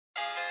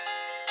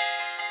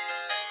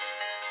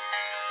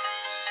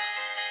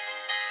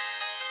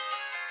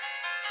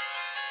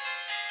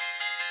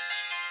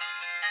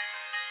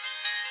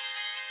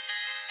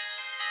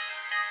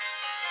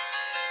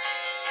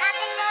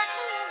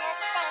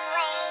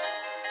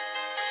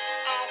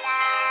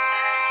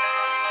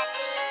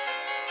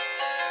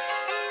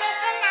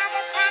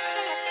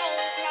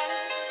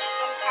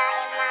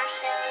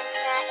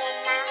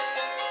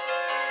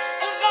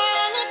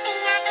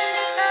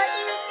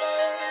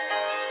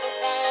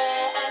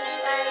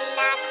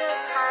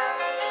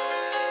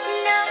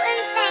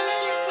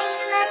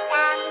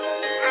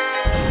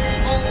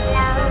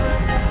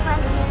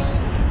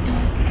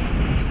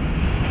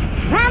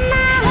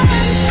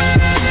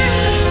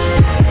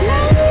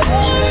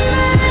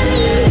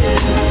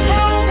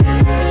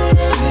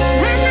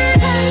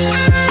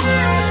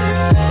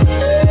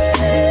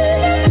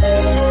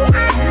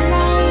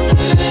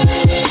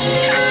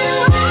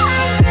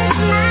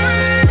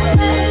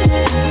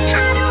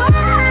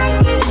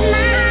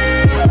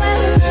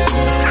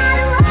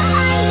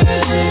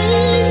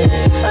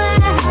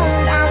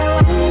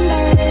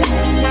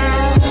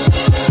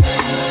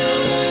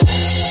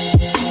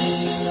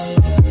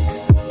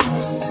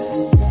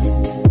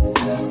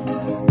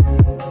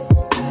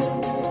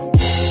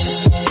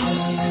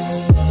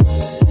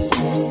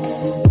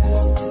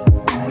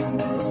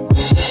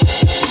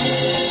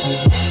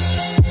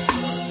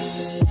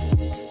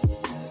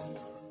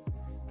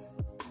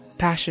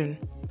passion.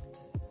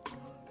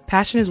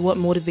 Passion is what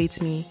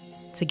motivates me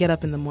to get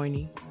up in the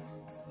morning.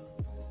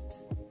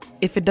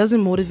 If it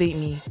doesn't motivate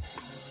me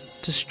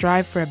to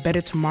strive for a better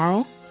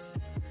tomorrow,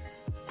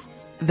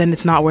 then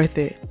it's not worth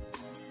it.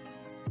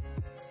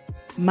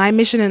 My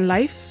mission in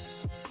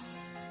life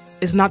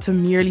is not to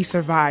merely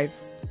survive,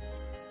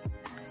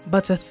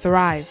 but to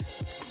thrive,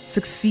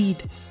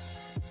 succeed,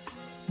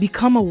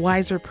 become a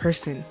wiser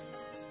person,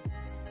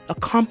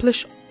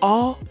 accomplish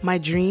all my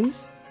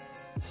dreams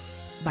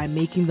by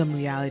making them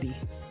reality.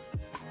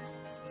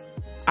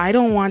 I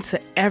don't want to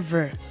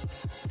ever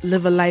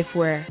live a life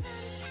where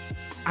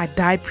I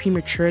die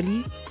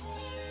prematurely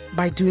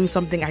by doing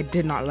something I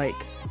did not like.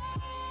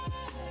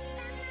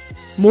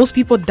 Most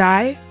people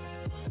die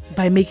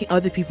by making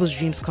other people's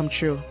dreams come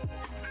true.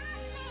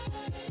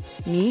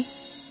 Me,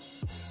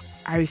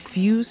 I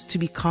refuse to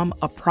become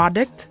a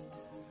product,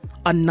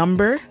 a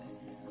number,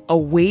 a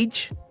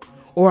wage,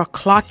 or a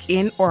clock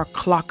in or a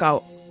clock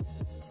out.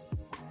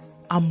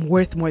 I'm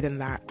worth more than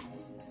that.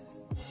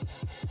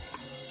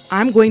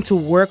 I'm going to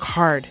work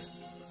hard,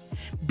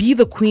 be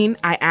the queen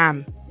I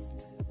am,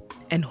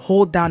 and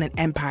hold down an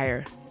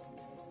empire.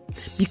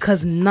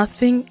 Because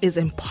nothing is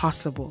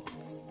impossible.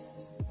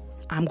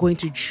 I'm going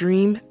to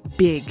dream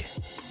big.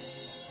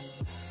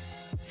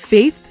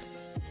 Faith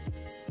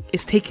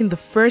is taking the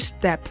first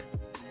step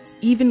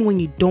even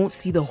when you don't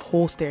see the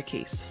whole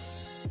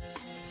staircase.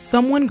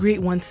 Someone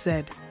great once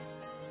said,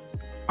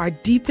 our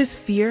deepest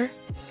fear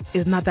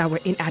is not that we're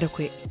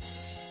inadequate.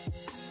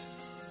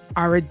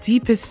 Our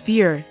deepest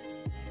fear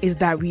is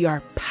that we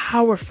are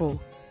powerful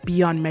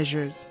beyond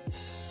measures.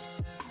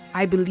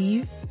 I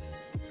believe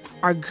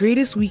our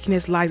greatest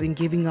weakness lies in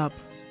giving up.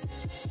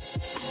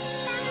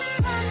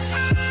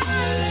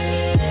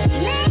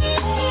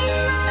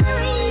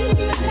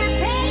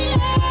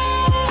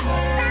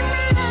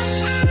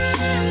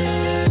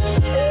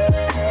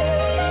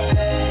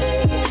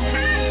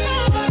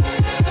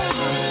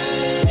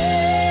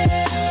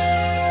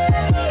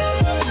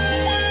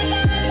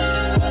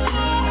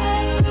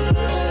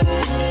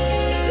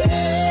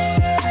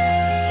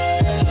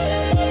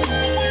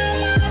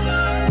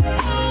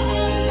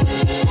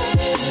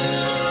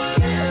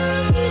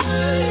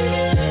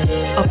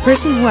 A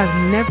person who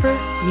has never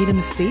made a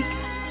mistake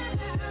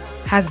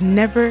has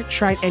never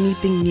tried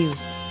anything new.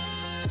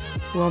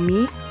 Well,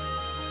 me,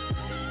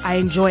 I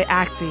enjoy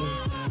acting,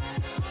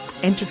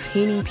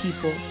 entertaining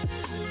people,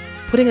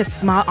 putting a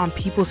smile on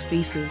people's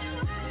faces,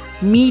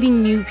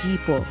 meeting new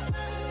people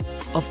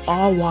of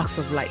all walks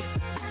of life.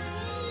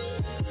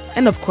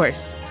 And of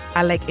course,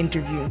 I like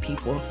interviewing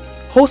people,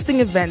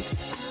 hosting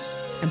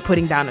events, and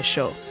putting down a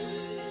show.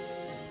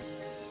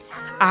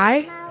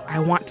 I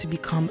want to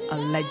become a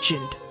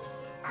legend.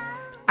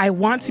 I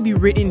want to be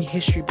written in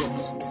history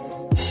books.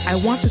 I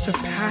want to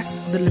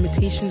surpass the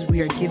limitations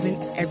we are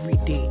given every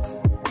day.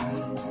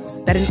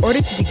 That in order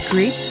to be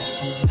great,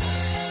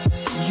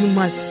 you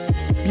must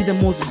be the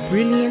most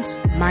brilliant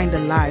mind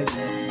alive.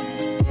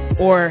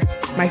 Or,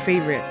 my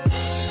favorite,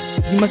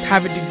 you must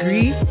have a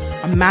degree,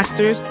 a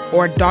master's,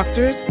 or a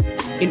doctorate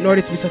in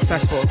order to be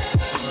successful.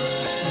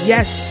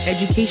 Yes,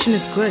 education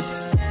is good,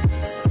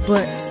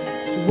 but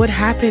what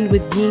happened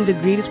with being the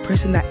greatest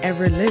person that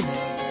ever lived?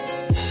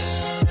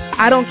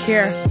 I don't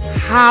care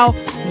how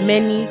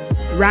many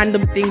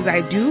random things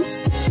I do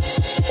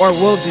or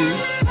will do,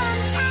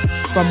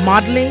 from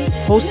modeling,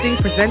 hosting,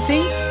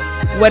 presenting,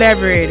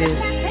 whatever it is.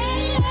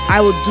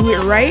 I will do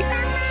it right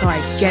till I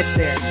get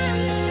there.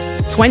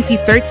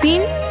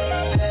 2013,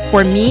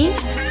 for me,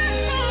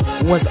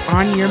 was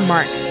on your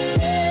marks.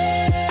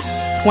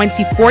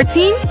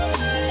 2014,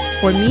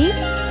 for me,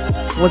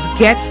 was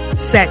get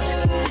set.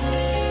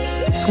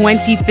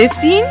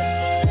 2015,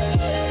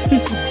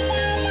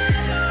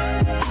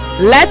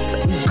 let's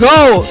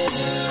go!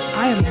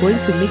 I am going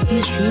to make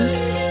these dreams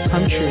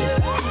come true.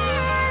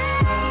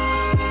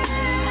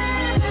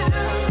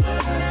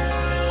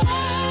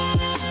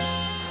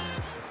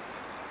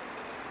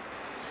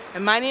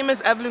 And my name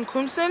is Evelyn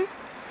Koomson,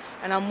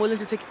 and I'm willing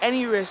to take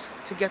any risk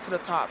to get to the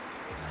top.